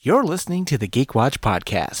You're listening to the Geek Watch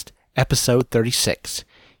Podcast, Episode 36,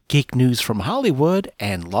 Geek News from Hollywood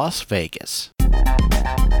and Las Vegas. This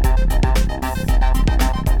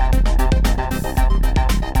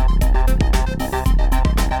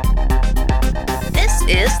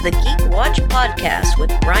is the Geek Watch Podcast with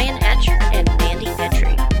Brian Hatcher and Mandy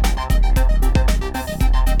Petrie.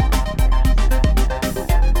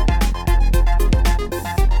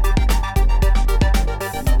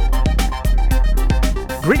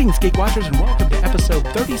 Greetings, Geek Watchers, and welcome to episode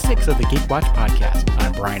 36 of the Geek Watch Podcast.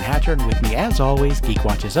 I'm Brian Hatcher, and with me, as always, Geek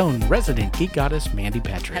Watch's own resident geek goddess, Mandy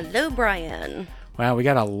Petrie. Hello, Brian. Well, we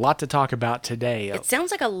got a lot to talk about today. It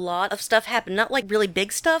sounds like a lot of stuff happened. Not like really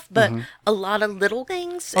big stuff, but a lot of little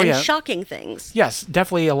things and shocking things. Yes,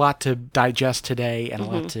 definitely a lot to digest today and a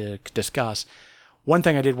lot to discuss. One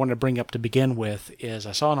thing I did want to bring up to begin with is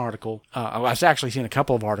I saw an article, I've actually seen a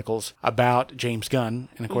couple of articles about James Gunn,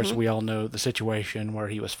 and of course we all know the situation where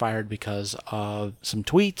he was fired because of some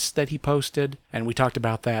tweets that he posted, and we talked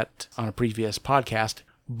about that on a previous podcast.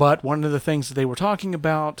 But one of the things that they were talking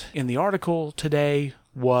about in the article today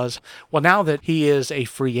was, well, now that he is a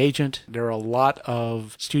free agent, there are a lot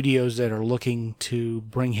of studios that are looking to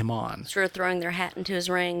bring him on. Sort of throwing their hat into his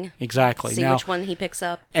ring. Exactly. See which one he picks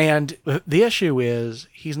up. And the issue is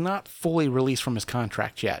he's not fully released from his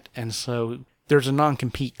contract yet. And so there's a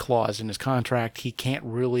non-compete clause in his contract. He can't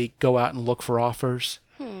really go out and look for offers.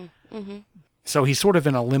 So he's sort of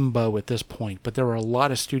in a limbo at this point, but there are a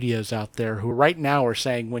lot of studios out there who right now are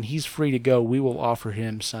saying when he's free to go, we will offer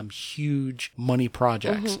him some huge money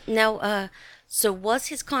projects. Now, so was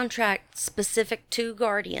his contract specific to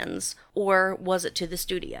Guardians, or was it to the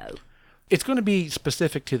studio? It's going to be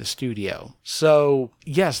specific to the studio. So,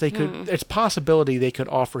 yes, they could. It's a possibility they could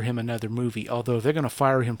offer him another movie, although if they're going to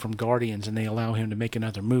fire him from Guardians and they allow him to make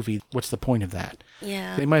another movie, what's the point of that?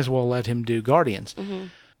 Yeah. They might as well let him do Guardians.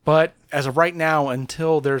 But as of right now,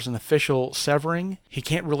 until there's an official severing, he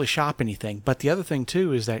can't really shop anything. But the other thing,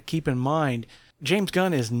 too, is that keep in mind, James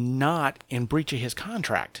Gunn is not in breach of his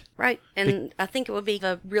contract. Right. And I think it would be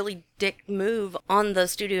a really dick move on the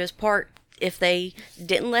studio's part if they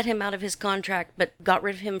didn't let him out of his contract, but got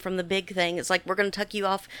rid of him from the big thing. It's like, we're going to tuck you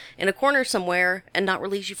off in a corner somewhere and not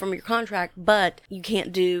release you from your contract, but you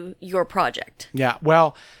can't do your project. Yeah,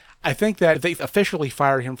 well, I think that if they officially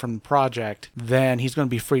fire him from the project, then he's going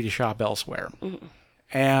to be free to shop elsewhere.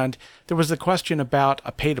 And there was a question about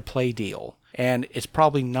a pay-to-play deal, and it's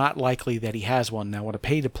probably not likely that he has one. Now, what a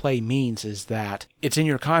pay-to-play means is that it's in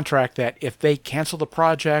your contract that if they cancel the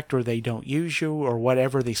project or they don't use you or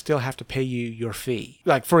whatever, they still have to pay you your fee.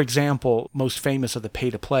 Like, for example, most famous of the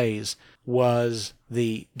pay-to-plays was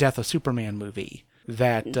the Death of Superman movie. Is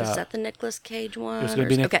that the Nicolas Cage one? It was going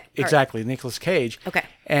to be exactly Nicolas Cage. Okay.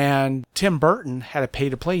 And Tim Burton had a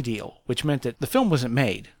pay-to-play deal, which meant that the film wasn't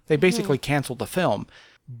made. They basically canceled the film,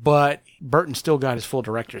 but Burton still got his full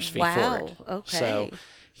director's fee for it. Okay. So,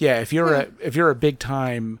 yeah, if you're a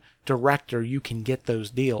big-time director, you can get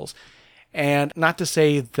those deals. And not to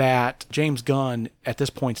say that James Gunn at this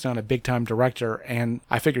point is not a big-time director, and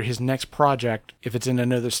I figure his next project, if it's in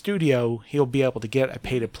another studio, he'll be able to get a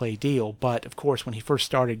pay-to-play deal. But, of course, when he first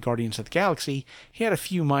started Guardians of the Galaxy, he had a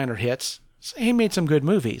few minor hits. He made some good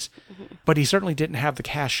movies, but he certainly didn't have the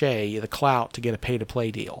cachet, the clout to get a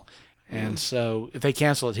pay-to-play deal. And so if they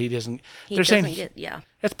cancel it, he doesn't.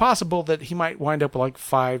 It's possible that he might wind up with like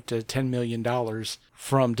 $5 to $10 million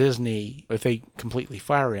from Disney if they completely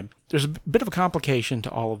fire him. There's a bit of a complication to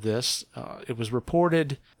all of this. It was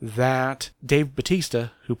reported that Dave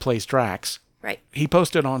Bautista, who plays Drax, he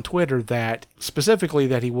posted on Twitter that specifically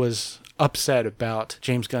that he was upset about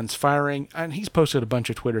James Gunn's firing, and he's posted a bunch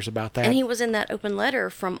of Twitters about that. And he was in that open letter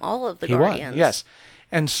from all of the Guardians. Yes.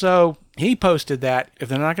 And so he posted that if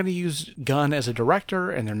they're not going to use Gunn as a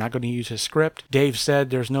director and they're not going to use his script, Dave said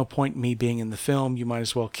there's no point in me being in the film. You might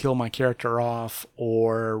as well kill my character off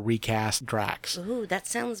or recast Drax. Ooh, that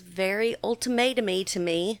sounds very ultimatum-y to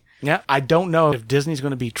me. Yeah, I don't know if Disney's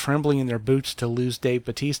going to be trembling in their boots to lose Dave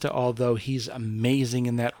Bautista, although he's amazing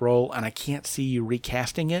in that role, and I can't see you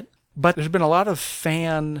recasting it. But there's been a lot of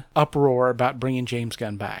fan uproar about bringing James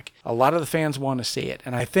Gunn back. A lot of the fans want to see it.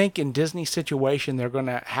 And I think in Disney's situation, they're going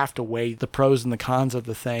to have to weigh the pros and the cons of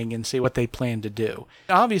the thing and see what they plan to do.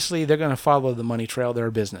 Obviously, they're going to follow the money trail. They're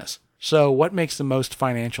a business. So what makes the most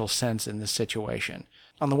financial sense in this situation?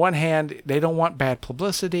 On the one hand, they don't want bad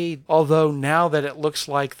publicity, although now that it looks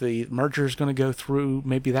like the merger is going to go through,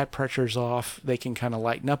 maybe that pressure's off. They can kind of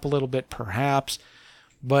lighten up a little bit, perhaps.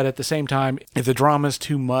 But at the same time, if the drama's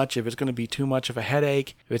too much, if it's going to be too much of a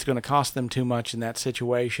headache, if it's going to cost them too much in that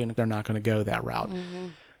situation, they're not going to go that route.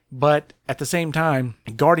 But at the same time,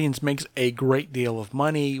 Guardians makes a great deal of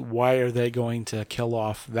money. Why are they going to kill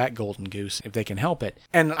off that golden goose if they can help it?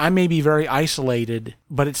 And I may be very isolated,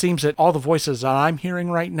 but it seems that all the voices that I'm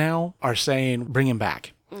hearing right now are saying, bring him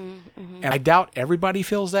back. Mm-hmm. And I doubt everybody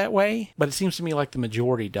feels that way, but it seems to me like the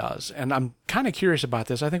majority does. And I'm kind of curious about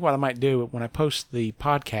this. I think what I might do when I post the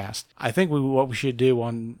podcast, I think what we should do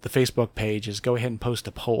on the Facebook page is go ahead and post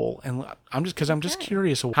a poll. And I'm just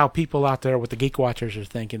curious how people out there with the Geek Watchers are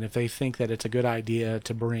thinking, if they think that it's a good idea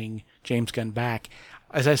to bring James Gunn back.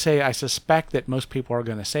 As I say, I suspect that most people are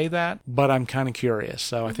going to say that, but I'm kind of curious.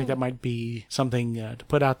 So I think that might be something to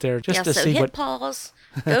put out there just to see hit pause,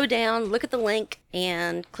 go down, look at the link,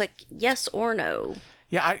 and click yes or no.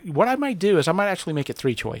 Yeah, what I might do is I might actually make it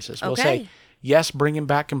 3 choices. We'll say, yes, bring him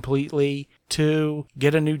back completely. 2,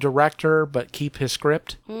 get a new director, but keep his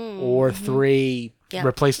script. Or 3,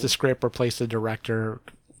 replace the script, replace the director,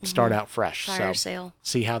 start out fresh. Fire sale.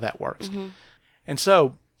 See how that works. And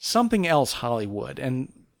so, something else Hollywood,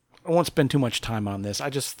 and I won't spend too much time on this. I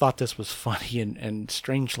just thought this was funny and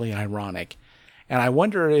strangely ironic. And I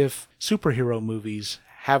wonder if superhero movies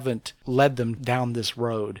haven't led them down this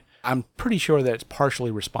road. I'm pretty sure that it's partially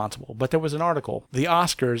responsible. But there was an article. The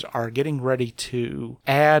Oscars are getting ready to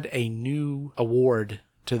add a new award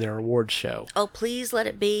to their awards show. Oh, please let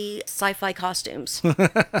it be sci-fi costumes.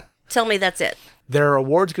 Tell me that's it. Their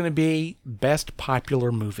award's going to be Best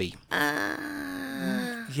Popular Movie.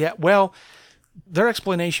 Yeah, well, their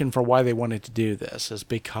explanation for why they wanted to do this is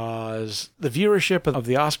because the viewership of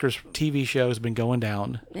the Oscars TV show has been going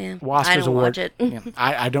down. Yeah, Oscars I don't watch it.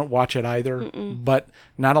 I don't watch it either, but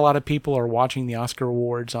not a lot of people are watching the Oscar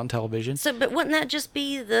awards on television. So, but wouldn't that just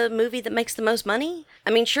be the movie that makes the most money? I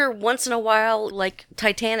mean, sure, once in a while, like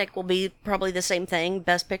Titanic will be probably the same thing,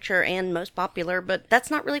 Best Picture and Most Popular, but that's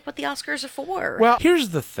not really what the Oscars are for. Well, here's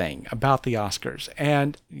the thing about the Oscars,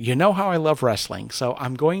 and you know how I love wrestling, so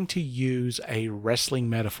I'm going to use a wrestling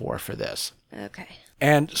metaphor for this. Okay.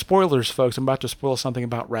 And spoilers, folks, I'm about to spoil something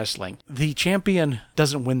about wrestling. The champion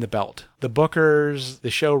doesn't win the belt. The bookers, the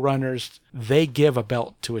showrunners, they give a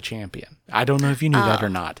belt to a champion. I don't know if you knew that or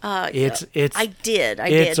not. I did.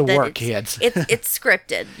 It's a work, kids. It's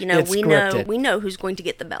scripted. You know, we know who's going to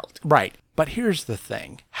get the belt. Right. But here's the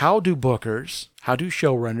thing. How do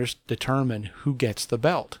showrunners determine who gets the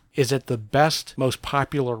belt? Is it the best, most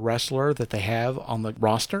popular wrestler that they have on the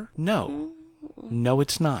roster? No. No,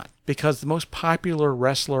 it's not. Because the most popular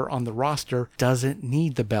wrestler on the roster doesn't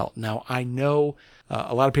need the belt. Now, I know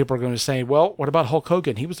a lot of people are going to say, well, what about Hulk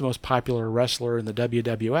Hogan? He was the most popular wrestler in the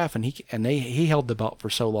WWF, and he held the belt for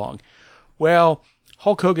so long. Well,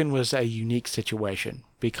 Hulk Hogan was a unique situation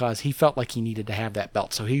because he felt like he needed to have that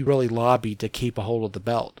belt. So he really lobbied to keep a hold of the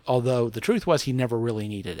belt. Although the truth was he never really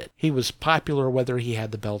needed it. He was popular whether he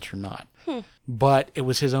had the belt or not. But it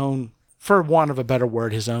was his own, for want of a better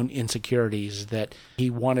word, his own insecurities that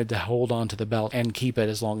he wanted to hold on to the belt and keep it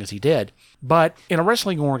as long as he did. But in a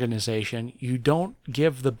wrestling organization, you don't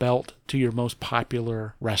give the belt to your most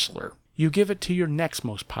popular wrestler. You give it to your next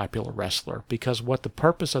most popular wrestler, because what the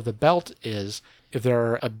purpose of the belt is, if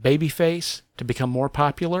they're a babyface, to become more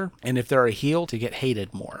popular, and if they're a heel, to get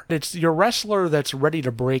hated more. It's your wrestler that's ready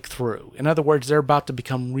to break through. In other words, they're about to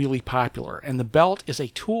become really popular, and the belt is a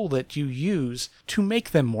tool that you use to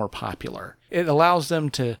make them more popular. It allows them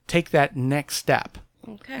to take that next step.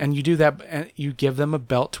 Okay. And you do that, and you give them a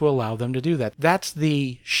belt to allow them to do that. That's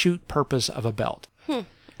the shoot purpose of a belt.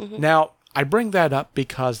 Now, I bring that up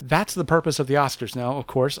because that's the purpose of the Oscars. Now, of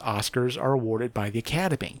course, Oscars are awarded by the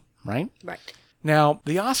Academy, right? Right. Now,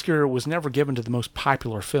 the Oscar was never given to the most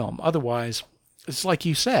popular film. Otherwise, it's like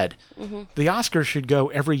you said, the Oscars should go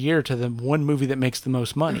every year to the one movie that makes the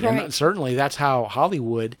most money. Right. And certainly that's how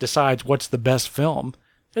Hollywood decides what's the best film.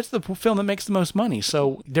 It's the film that makes the most money.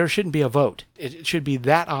 So there shouldn't be a vote. It should be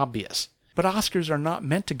that obvious. But Oscars are not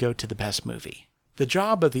meant to go to the best movie. The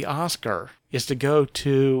job of the Oscar is to go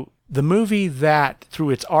to the movie that,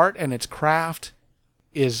 through its art and its craft,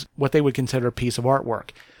 is what they would consider a piece of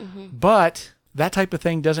artwork. But that type of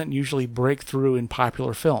thing doesn't usually break through in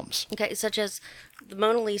popular films. Okay, such as the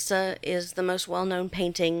Mona Lisa is the most well-known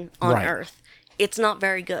painting on Earth. It's not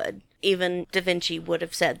very good. Even Da Vinci would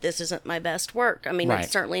have said, this isn't my best work. I mean,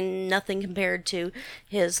 It's certainly nothing compared to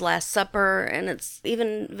his Last Supper, and it's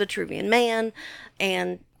even Vitruvian Man.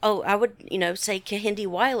 And, I would, say Kehinde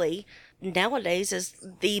Wiley nowadays is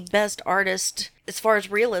the best artist as far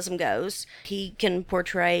as realism goes. He can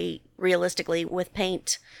portray realistically with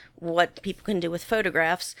paint what people can do with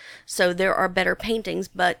photographs. So there are better paintings,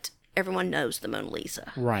 but everyone knows the Mona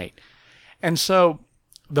Lisa. Right. And so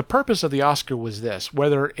the purpose of the Oscar was this: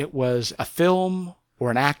 whether it was a film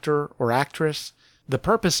or an actor or actress, The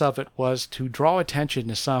purpose of it was to draw attention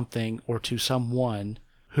to something or to someone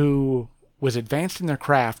who was advanced in their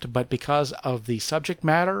craft, but because of the subject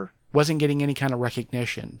matter, wasn't getting any kind of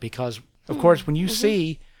recognition. Because, of course, when you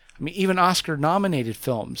see, I mean, even Oscar-nominated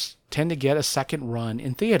films tend to get a second run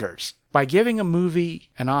in theaters. By giving a movie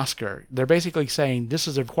an Oscar, they're basically saying this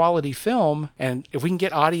is a quality film, and if we can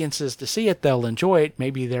get audiences to see it, they'll enjoy it.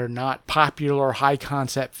 Maybe they're not popular,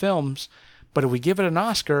 high-concept films, but if we give it an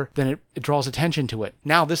Oscar, then it draws attention to it.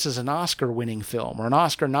 Now this is an Oscar-winning film or an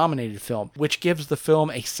Oscar-nominated film, which gives the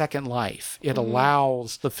film a second life. It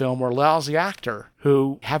allows the film or allows the actor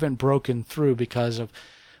who haven't broken through because of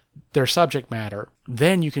their subject matter.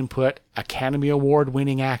 Then you can put Academy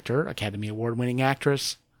Award-winning actor, Academy Award-winning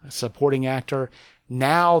actress, supporting actor.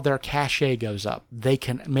 Now their cachet goes up. They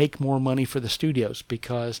can make more money for the studios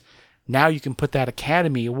because now you can put that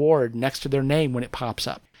Academy Award next to their name when it pops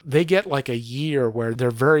up. They get like a year where they're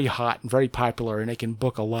very hot and very popular and they can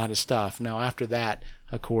book a lot of stuff. Now after that,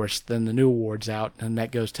 of course, then the new award's out and that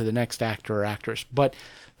goes to the next actor or actress. But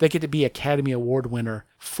they get to be Academy Award winner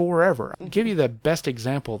forever. I'll give you the best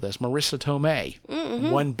example of this. Marissa Tomei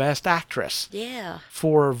won Best Actress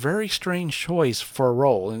for a very strange choice for a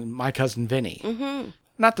role in My Cousin Vinny.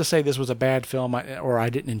 Not to say this was a bad film or I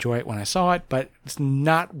didn't enjoy it when I saw it, but it's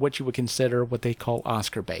not what you would consider what they call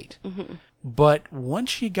Oscar bait. But once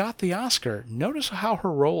she got the Oscar, notice how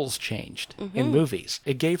her roles changed in movies.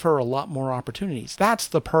 It gave her a lot more opportunities. That's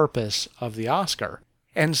the purpose of the Oscar.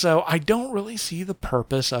 And so I don't really see the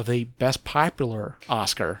purpose of a Best Popular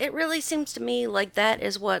Oscar. It really seems to me like that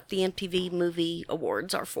is what the MTV Movie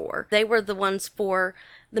Awards are for. They were the ones for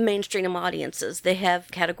the mainstream audiences. They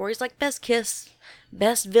have categories like Best Kiss,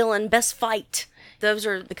 Best Villain, Best Fight. Those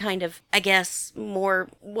are the kind of, I guess, more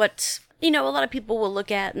what, a lot of people will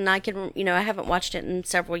look at, and I can, I haven't watched it in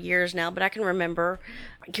several years now, but I can remember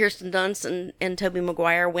Kirsten Dunst and Tobey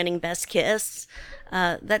Maguire winning Best Kiss.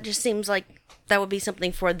 That just seems like that would be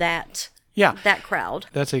something for that crowd.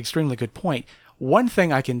 That's an extremely good point. One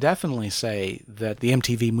thing I can definitely say that the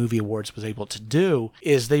MTV Movie Awards was able to do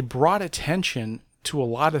is they brought attention to a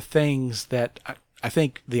lot of things that I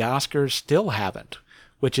think the Oscars still haven't,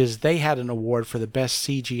 which is they had an award for the best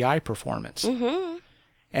CGI performance.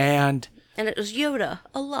 And it was Yoda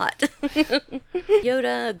a lot.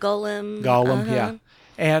 Yoda, Gollum. Yeah.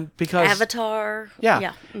 And because Avatar.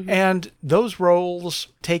 Yeah. And those roles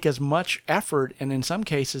take as much effort and in some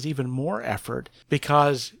cases even more effort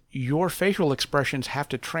because your facial expressions have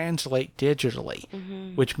to translate digitally,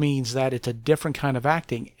 which means that it's a different kind of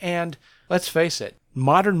acting. And let's face it,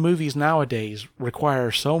 modern movies nowadays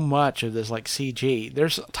require so much of this like CG.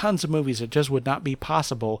 There's tons of movies that just would not be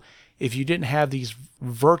possible if you didn't have these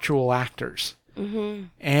virtual actors.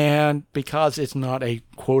 And because it's not a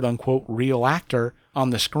quote-unquote real actor on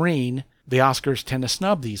the screen, the Oscars tend to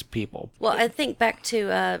snub these people. Well, I think back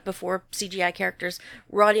to before CGI characters,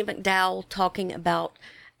 Roddy McDowall talking about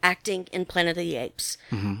acting in Planet of the Apes,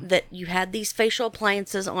 that you had these facial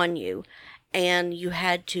appliances on you, and you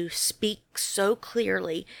had to speak so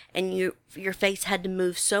clearly, and your face had to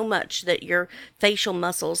move so much that your facial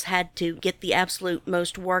muscles had to get the absolute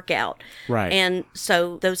most workout. Right. And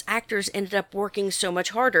so those actors ended up working so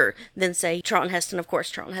much harder than, say, Charlton Heston. Of course,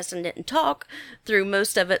 Charlton Heston didn't talk through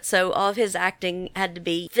most of it, so all of his acting had to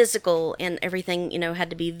be physical, and everything, had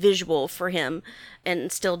to be visual for him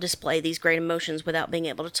and still display these great emotions without being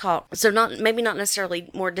able to talk. So maybe not necessarily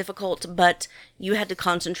more difficult, but you had to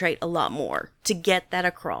concentrate a lot more to get that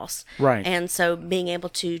across. Right. And so being able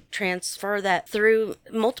to transfer that through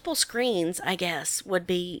multiple screens, I guess, would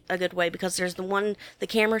be a good way, because there's the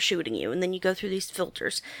camera shooting you, and then you go through these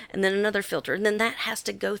filters, and then another filter, and then that has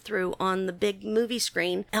to go through on the big movie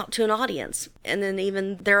screen out to an audience. And then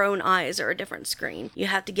even their own eyes are a different screen. You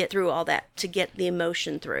have to get through all that to get the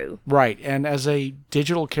emotion through. Right. And as a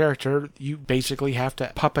digital character, you basically have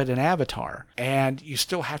to puppet an avatar, and you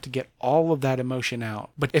still have to get all of that emotion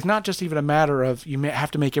out. But it's not just even a matter of you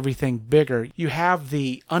have to make everything bigger. You have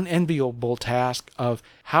the unenviable task of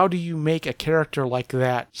how do you make a character like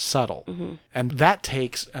that subtle? And that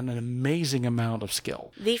takes an amazing amount of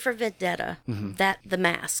skill. V for Vendetta, the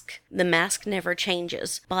mask never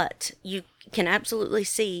changes, but you can absolutely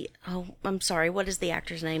see, I'm sorry, what is the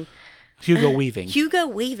actor's name? Hugo Weaving. Hugo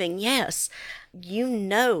Weaving, yes. You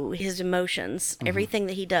know his emotions, everything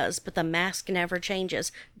that he does, but the mask never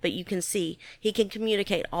changes. But you can see he can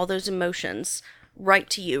communicate all those emotions right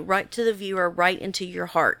to you, right to the viewer, right into your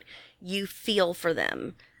heart. You feel for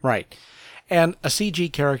them. Right. And a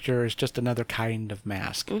CG character is just another kind of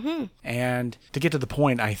mask. And to get to the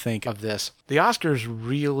point, I think, of this, the Oscars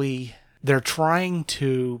really, they're trying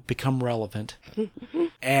to become relevant.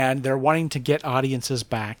 and they're wanting to get audiences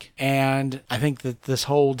back. And I think that this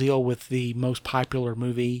whole deal with the most popular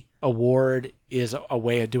movie award is a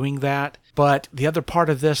way of doing that. But the other part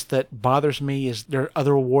of this that bothers me is there are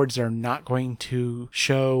other awards they're not going to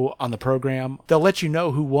show on the program. They'll let you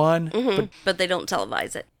know who won, but they don't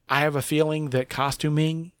televise it. I have a feeling that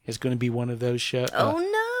costuming is going to be one of those shows. Oh,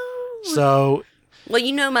 no. So... Well,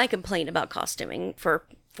 you know my complaint about costuming for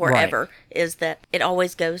forever is that it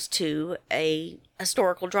always goes to a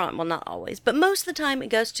historical drama. Well, not always, but most of the time it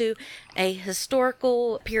goes to a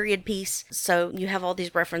historical period piece. So you have all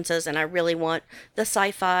these references, and I really want the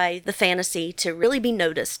sci-fi, the fantasy to really be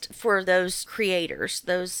noticed for those creators,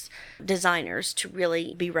 those designers to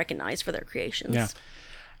really be recognized for their creations. Yeah.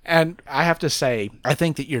 And I have to say, I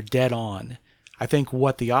think that you're dead on. I think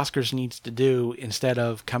what the Oscars needs to do, instead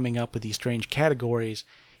of coming up with these strange categories,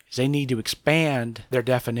 is they need to expand their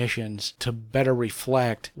definitions to better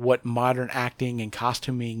reflect what modern acting and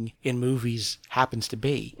costuming in movies happens to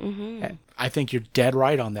be. Mm-hmm. I think you're dead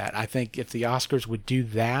right on that. I think if the Oscars would do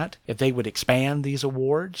that, if they would expand these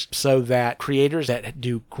awards so that creators that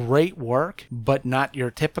do great work, but not your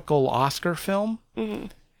typical Oscar film,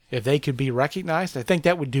 if they could be recognized, I think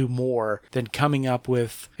that would do more than coming up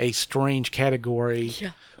with a strange category,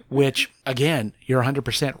 which, again, you're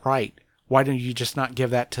 100% right. Why don't you just not give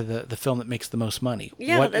that to the film that makes the most money?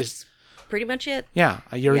 Yeah, that's pretty much it. Yeah,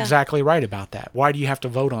 you're exactly right about that. Why do you have to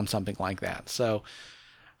vote on something like that? So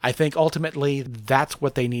I think ultimately that's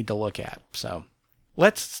what they need to look at. So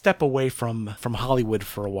let's step away from Hollywood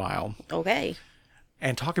for a while. Okay.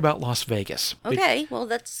 And talk about Las Vegas. Okay, well,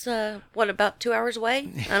 that's, about 2 hours away?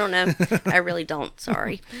 I don't know. I really don't.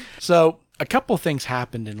 Sorry. So a couple of things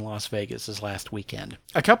happened in Las Vegas this last weekend.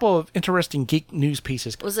 A couple of interesting geek news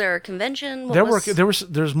pieces. Was there a convention?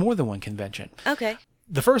 There's more than one convention. Okay.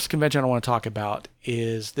 The first convention I want to talk about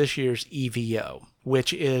is this year's EVO,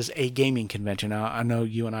 which is a gaming convention. Now, I know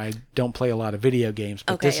you and I don't play a lot of video games,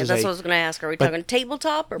 but that's what I was going to ask. Are we talking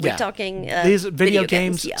tabletop? Or are we talking these video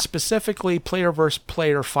games? Specifically player versus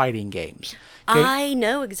player fighting games? Okay? I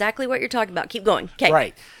know exactly what you're talking about. Keep going. Okay.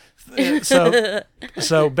 Right.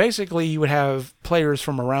 So basically you would have players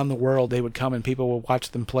from around the world. They would come and people would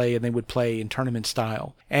watch them play, and they would play in tournament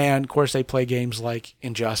style. And of course they play games like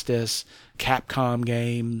Injustice, Capcom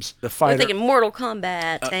games, the fighter. I'm thinking Mortal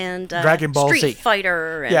Kombat and Dragon Ball Street Z.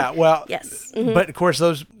 Fighter. And, yes. Mm-hmm. But of course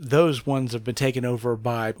those ones have been taken over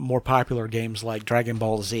by more popular games like Dragon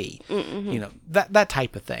Ball Z. Mm-hmm. You know, that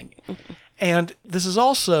type of thing. Mm-hmm. And this is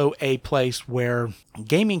also a place where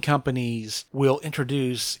gaming companies will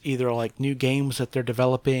introduce either like new games that they're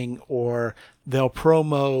developing, or they'll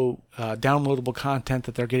promo downloadable content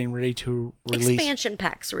that they're getting ready to release. Expansion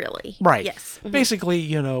packs, really. Right. Yes. Mm-hmm.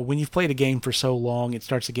 Basically, when you've played a game for so long, it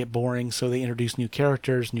starts to get boring. So they introduce new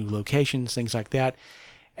characters, new locations, things like that.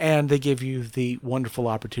 And they give you the wonderful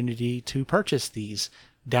opportunity to purchase these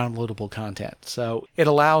downloadable content. So it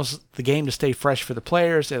allows the game to stay fresh for the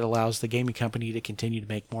players. It allows the gaming company to continue to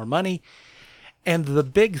make more money. And the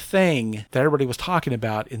big thing that everybody was talking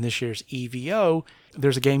about in this year's EVO,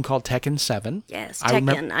 there's a game called Tekken 7. Yes,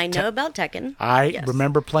 Tekken. I know about Tekken. I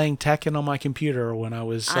remember playing Tekken on my computer when I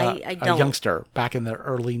was a youngster back in the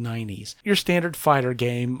early 90s. Your standard fighter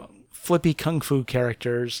game, flippy kung fu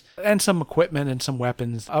characters, and some equipment and some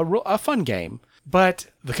weapons. A fun game. But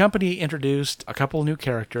the company introduced a couple of new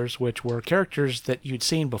characters, which were characters that you'd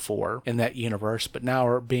seen before in that universe, but now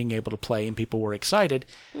are being able to play, and people were excited.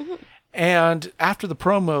 Mm-hmm. And after the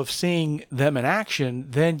promo of seeing them in action,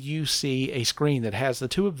 then you see a screen that has the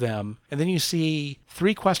two of them, and then you see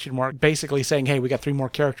 3 question marks basically saying, hey, we got 3 more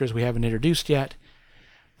characters we haven't introduced yet.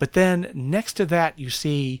 But then next to that, you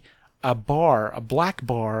see a black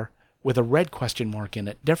bar, with a red question mark in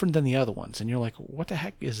it, different than the other ones. And you're like, what the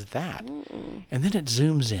heck is that? Mm-mm. And then it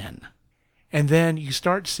zooms in. And then you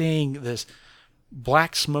start seeing this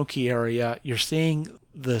black smoky area. You're seeing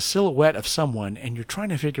the silhouette of someone, and you're trying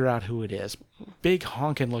to figure out who it is. Big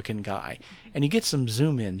honking looking guy. And you get some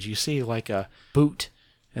zoom ins. You see like a boot,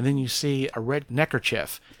 and then you see a red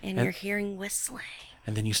neckerchief. And you're hearing whistling.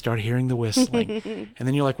 And then you start hearing the whistling. And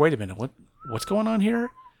then you're like, wait a minute, what's going on here?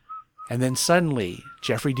 And then suddenly,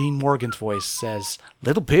 Jeffrey Dean Morgan's voice says,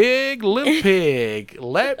 little pig,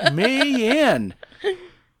 let me in.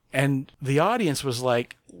 And the audience was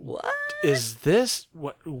like, what? Is this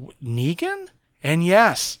Negan? And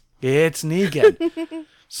yes, it's Negan.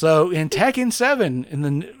 So in Tekken 7,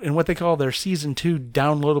 in what they call their Season 2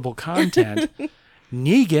 downloadable content,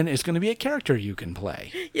 Negan is going to be a character you can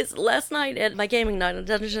play. Yes, last night at my gaming night on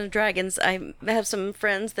Dungeons & Dragons, I have some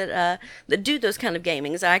friends that do those kind of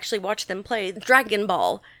gamings. I actually watched them play the Dragon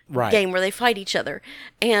Ball game where they fight each other.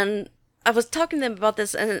 And I was talking to him about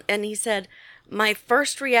this, and he said, my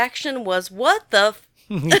first reaction was, what the...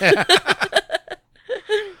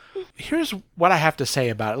 Here's what I have to say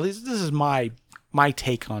about it. At least this is my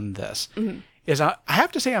take on this. Mm-hmm. Is I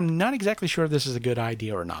have to say I'm not exactly sure if this is a good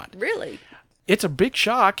idea or not. Really? It's a big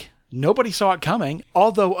shock. Nobody saw it coming.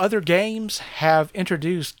 Although other games have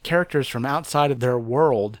introduced characters from outside of their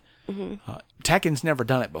world, Tekken's never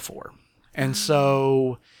done it before. And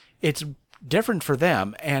so it's different for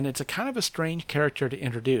them, and it's a kind of a strange character to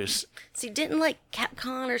introduce. See, didn't like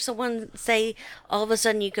Capcom or someone say all of a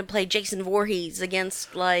sudden you could play Jason Voorhees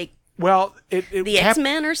against like the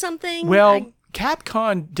X-Men or something? Well,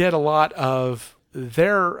 Capcom did a lot of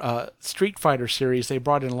their Street Fighter series. They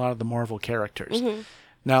brought in a lot of the Marvel characters. Mm-hmm.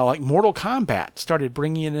 Now, like Mortal Kombat started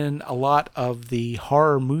bringing in a lot of the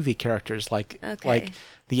horror movie characters, like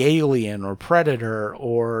the Alien or Predator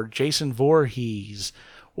or Jason Voorhees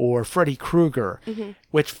or Freddy Krueger,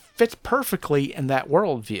 which fits perfectly in that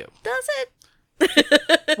worldview. Does it?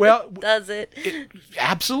 Well, does it?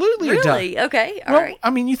 Absolutely, really? It does. Okay, all right. I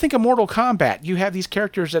mean, you think of Mortal Kombat. You have these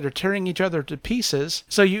characters that are tearing each other to pieces,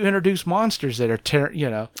 so you introduce monsters that are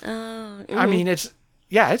I mean, it's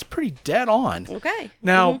pretty dead on. Okay.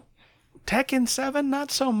 Now, Tekken 7, not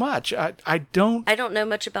so much. I don't know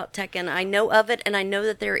much about Tekken. I know of it, and I know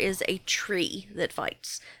that there is a tree that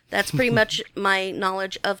fights. That's pretty much my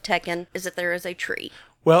knowledge of Tekken, is that there is a tree.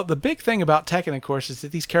 Well, the big thing about Tekken, of course, is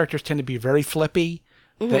that these characters tend to be very flippy.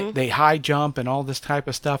 They high jump and all this type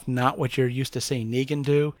of stuff, not what you're used to seeing Negan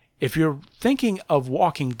do. If you're thinking of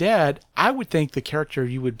Walking Dead, I would think the character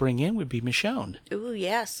you would bring in would be Michonne. Ooh,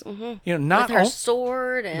 yes. Mm-hmm. You know, not with her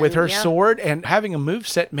sword. Sword, and having a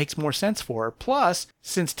moveset makes more sense for her. Plus,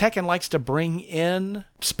 since Tekken likes to bring in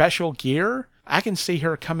special gear, I can see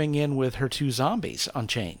her coming in with her 2 zombies on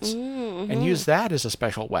chains and use that as a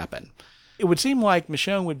special weapon. It would seem like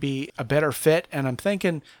Michonne would be a better fit, and I'm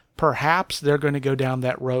thinking perhaps they're going to go down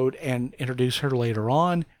that road and introduce her later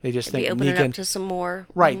on. They just think open it Negan up to some more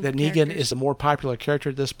that Negan is a more popular character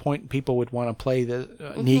at this point, and people would want to play the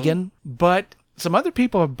Negan. But some other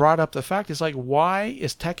people have brought up the fact is like, why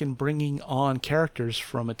is Tekken bringing on characters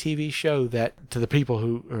from a TV show that, to the people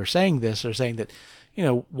who are saying this, are saying that, you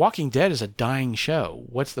know, Walking Dead is a dying show.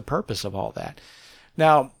 What's the purpose of all that?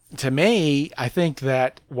 Now, to me, I think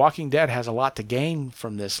that Walking Dead has a lot to gain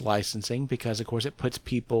from this licensing because, of course, it puts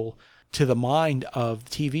people to the mind of the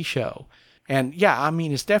TV show. And yeah, I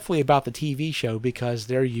mean, it's definitely about the TV show because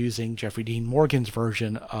they're using Jeffrey Dean Morgan's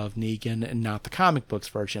version of Negan and not the comic books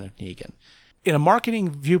version of Negan. In a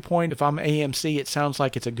marketing viewpoint, if I'm AMC, it sounds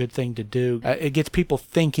like it's a good thing to do. It gets people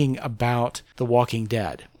thinking about The Walking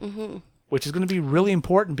Dead, which is going to be really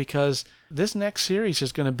important because this next series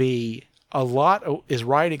is going to be a lot is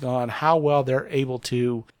riding on how well they're able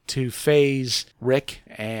to phase Rick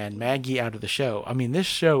and Maggie out of the show. I mean, this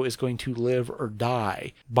show is going to live or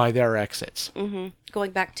die by their exits.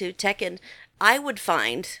 Going back to Tekken, I would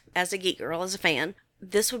find, as a Geek Girl, as a fan,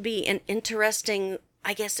 this would be an interesting,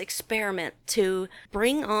 I guess, experiment to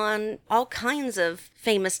bring on all kinds of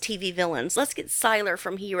famous TV villains. Let's get Sylar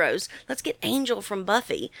from Heroes. Let's get Angel from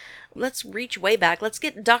Buffy. Let's reach way back. Let's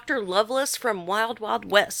get Dr. Lovelace from Wild Wild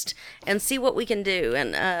West and see what we can do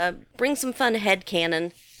and bring some fun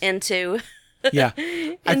headcanon into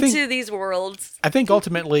these worlds. I think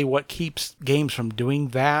ultimately what keeps games from doing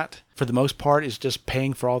that, for the most part, is just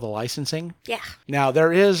paying for all the licensing. Yeah. Now,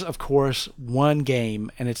 there is, of course, one game,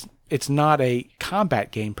 and it's not a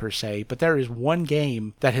combat game per se, but there is one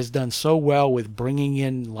game that has done so well with bringing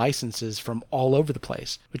in licenses from all over the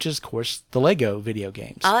place, which is, of course, the Lego video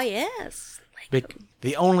games. Oh, yes.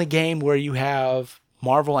 The only game where you have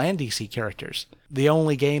Marvel and DC characters. The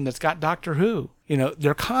only game that's got Doctor Who. You know,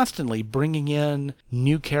 they're constantly bringing in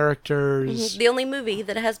new characters. The only movie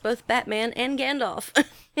that has both Batman and Gandalf.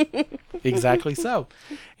 Exactly so.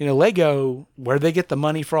 You know, Lego, where they get the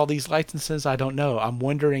money for all these licenses, I don't know. I'm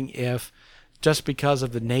wondering if just because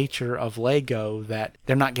of the nature of Lego that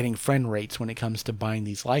they're not getting friend rates when it comes to buying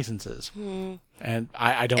these licenses. And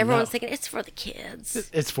I don't know. Everyone's thinking, it's for the kids.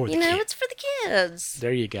 It's for the kids. It's for the kids.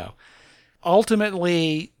 There you go.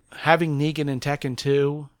 Ultimately, having Negan in Tekken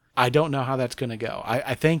 2, I don't know how that's going to go.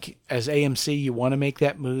 I think as AMC, you want to make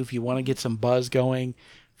that move. You want to get some buzz going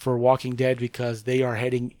for Walking Dead because they are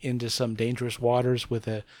heading into some dangerous waters with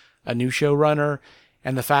a new showrunner,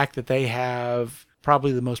 and the fact that they have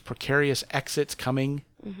probably the most precarious exits coming.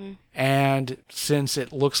 And since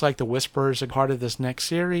it looks like the Whisperers are part of this next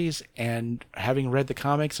series, and having read the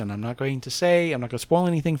comics, and I'm not going to spoil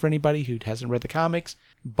anything for anybody who hasn't read the comics,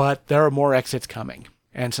 but there are more exits coming,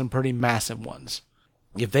 and some pretty massive ones.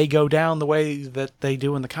 if they go down the way that they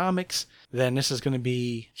do in the comics, then this is going to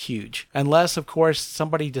be huge. Unless, of course,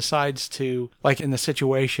 somebody decides to, like in the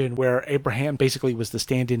situation where Abraham basically was the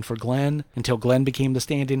stand-in for Glenn until Glenn became the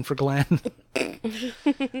stand-in for Glenn.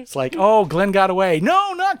 It's like, oh, Glenn got away.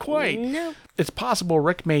 No, not quite. No. It's possible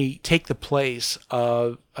Rick may take the place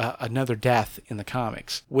of another death in the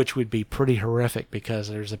comics, which would be pretty horrific because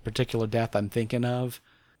there's a particular death I'm thinking of.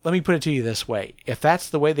 Let me put it to you this way. If that's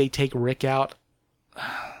the way they take Rick out,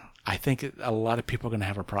 I think a lot of people are going to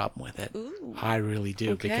have a problem with it. Ooh. I really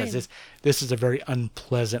do, Okay. because this is a very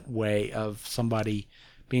unpleasant way of somebody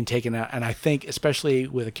being taken out. And I think, especially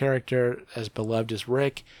with a character as beloved as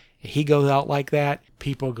Rick, if he goes out like that,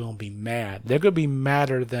 people are going to be mad. They're going to be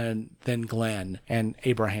madder than Glenn and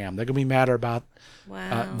Abraham. They're going to be madder about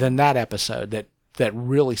than that episode that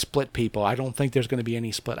really split people. I don't think there's going to be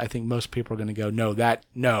any split. I think most people are going to go, that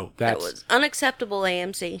was unacceptable,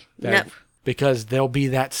 AMC. No. Because there'll be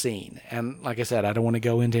that scene. And like I said, I don't want to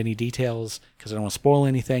go into any details because I don't want to spoil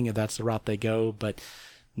anything if that's the route they go. But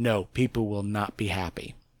no, people will not be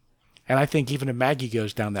happy. And I think even if Maggie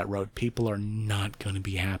goes down that road, people are not going to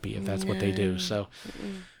be happy if that's what they do. So,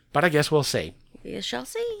 but I guess we'll see. We shall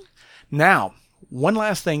see. Now, one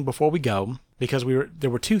last thing before we go, because there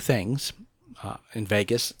were two things in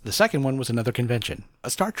Vegas. The second one was another convention, a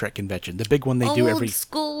Star Trek convention, the big one they do every... Old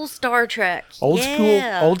school Star Trek. Old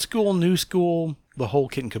school, new school, the whole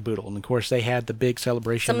kit and caboodle. And of course, they had the big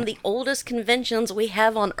celebration. Some of the oldest conventions we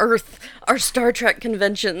have on Earth are Star Trek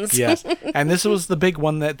conventions. Yes. And this was the big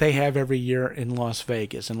one that they have every year in Las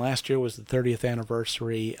Vegas. And last year was the 30th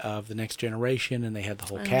anniversary of The Next Generation, and they had the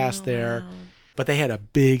whole cast there. Wow. But they had a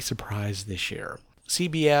big surprise this year.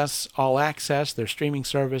 CBS All Access, their streaming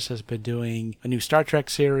service, has been doing a new Star Trek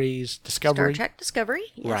series, Discovery. Star Trek Discovery,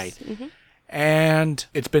 yes. Right. Mm-hmm. And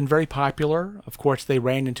it's been very popular. Of course, they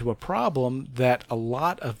ran into a problem that a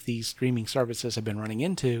lot of these streaming services have been running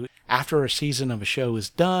into. After a season of a show is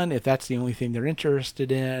done, if that's the only thing they're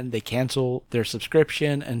interested in, they cancel their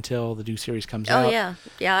subscription until the new series comes out. Oh, yeah.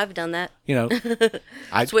 Yeah, I've done that. You know,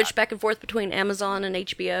 I switch back and forth between Amazon and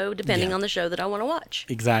HBO, depending on the show that I want to watch.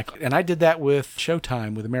 Exactly. And I did that with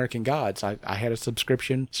Showtime, with American Gods. I had a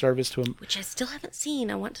subscription service to them. Which I still haven't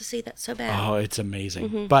seen. I want to see that so bad. Oh, it's amazing.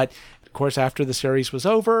 Mm-hmm. But... of course, after the series was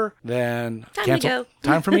over, then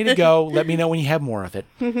time for me to go. Let me know when you have more of it.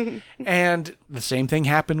 And the same thing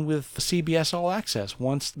happened with CBS All Access.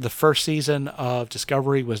 Once the first season of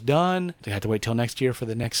Discovery was done, they had to wait till next year for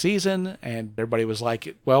the next season. And everybody was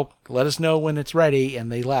like, well, let us know when it's ready.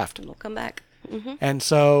 And they left. We'll come back. Mm-hmm. And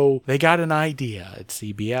so they got an idea at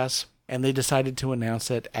CBS. And they decided to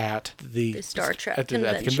announce it at the Star Trek convention.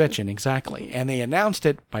 At the convention, exactly. Mm-hmm. And they announced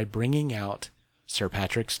it by bringing out Sir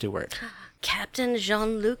Patrick Stewart. Captain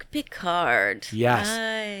Jean-Luc Picard. Yes.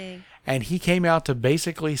 Aye. And he came out to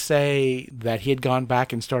basically say that he had gone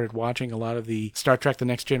back and started watching a lot of the Star Trek The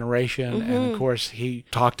Next Generation. Mm-hmm. And of course, he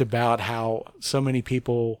talked about how so many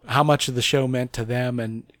people, how much of the show meant to them.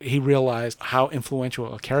 And he realized how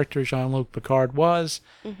influential a character Jean-Luc Picard was.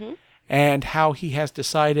 Mm-hmm. And how he has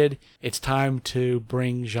decided it's time to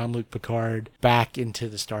bring Jean-Luc Picard back into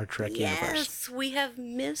the Star Trek universe. Yes, we have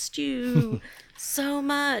missed you so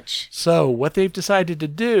much. So what they've decided to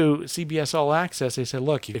do, CBS All Access, they said,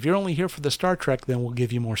 look, if you're only here for the Star Trek, then we'll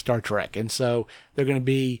give you more Star Trek. And so they're going to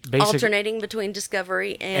be alternating between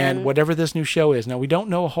Discovery and whatever this new show is. Now, we don't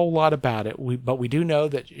know a whole lot about it, but we do know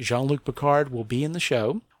that Jean-Luc Picard will be in the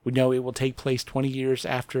show. We know it will take place 20 years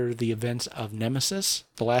after the events of Nemesis,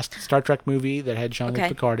 the last Star Trek movie that had Jean-Luc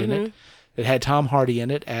Picard in it. It had Tom Hardy in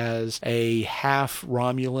it as a half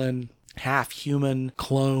Romulan, half human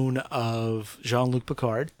clone of Jean-Luc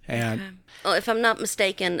Picard. And well, if I'm not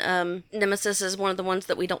mistaken, Nemesis is one of the ones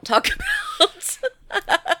that we don't talk about.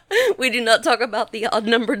 We do not talk about the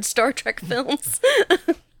odd-numbered Star Trek films.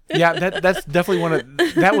 Yeah, that's definitely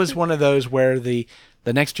that was one of those where the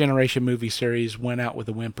Next Generation movie series went out with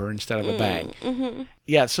a whimper instead of a bang. Mm-hmm.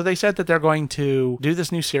 Yeah, so they said that they're going to do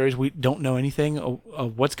this new series. We don't know anything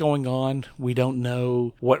of what's going on. We don't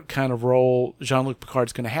know what kind of role Jean-Luc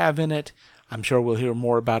Picard's going to have in it. I'm sure we'll hear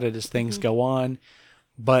more about it as things go on.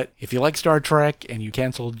 But if you like Star Trek and you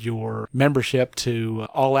canceled your membership to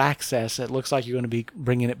All Access, it looks like you're going to be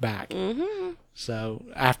bringing it back. Mm-hmm. So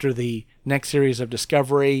after the next series of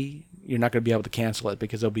Discovery, you're not going to be able to cancel it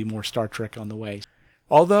because there'll be more Star Trek on the way.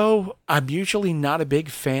 Although I'm usually not a big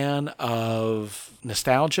fan of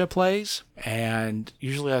nostalgia plays, and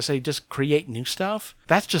usually I say just create new stuff,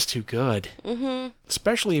 that's just too good. Mm-hmm.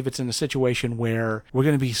 Especially if it's in a situation where we're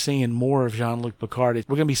going to be seeing more of Jean-Luc Picard.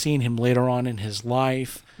 We're going to be seeing him later on in his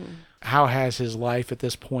life. Mm-hmm. How has his life at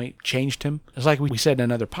this point changed him? It's like we said in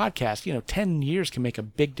another podcast, 10 years can make a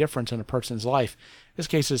big difference in a person's life. This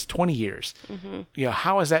case is 20 years. Mm-hmm.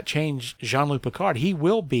 How has that changed Jean-Luc Picard? He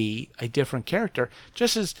will be a different character,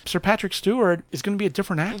 just as Sir Patrick Stewart is going to be a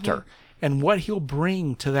different actor. Mm-hmm. And what he'll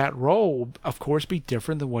bring to that role, of course, be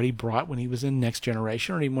different than what he brought when he was in Next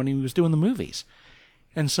Generation or even when he was doing the movies.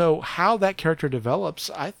 And so how that character develops,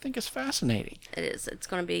 I think, is fascinating. It is. It's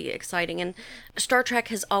going to be exciting. And Star Trek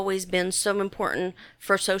has always been so important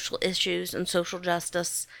for social issues and social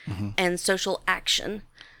justice and social action.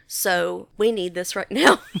 So we need this right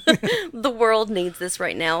now. The world needs this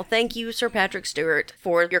right now. Thank you, Sir Patrick Stewart,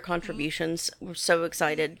 for your contributions. We're so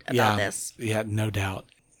excited about this. Yeah, no doubt.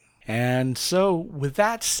 And so with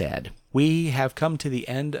that said, we have come to the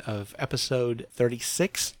end of episode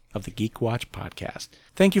 36 of the Geek Watch podcast.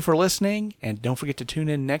 Thank you for listening, and don't forget to tune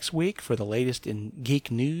in next week for the latest in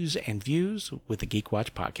geek news and views with the Geek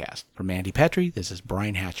Watch podcast. For Mandy Petrie, this is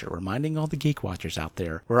Brian Hatcher reminding all the Geek Watchers out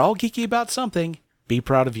there, we're all geeky about something. Be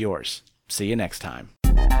proud of yours. See you next time.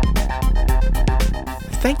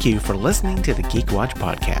 Thank you for listening to the Geek Watch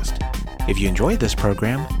podcast. If you enjoyed this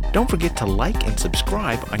program, don't forget to like and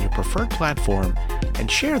subscribe on your preferred platform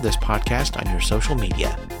and share this podcast on your social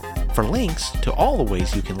media. For links to all the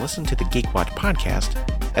ways you can listen to the Geek Watch podcast,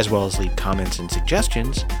 as well as leave comments and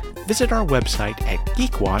suggestions, visit our website at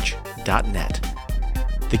geekwatch.net.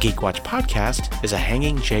 The Geek Watch podcast is a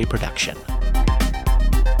Hanging J production.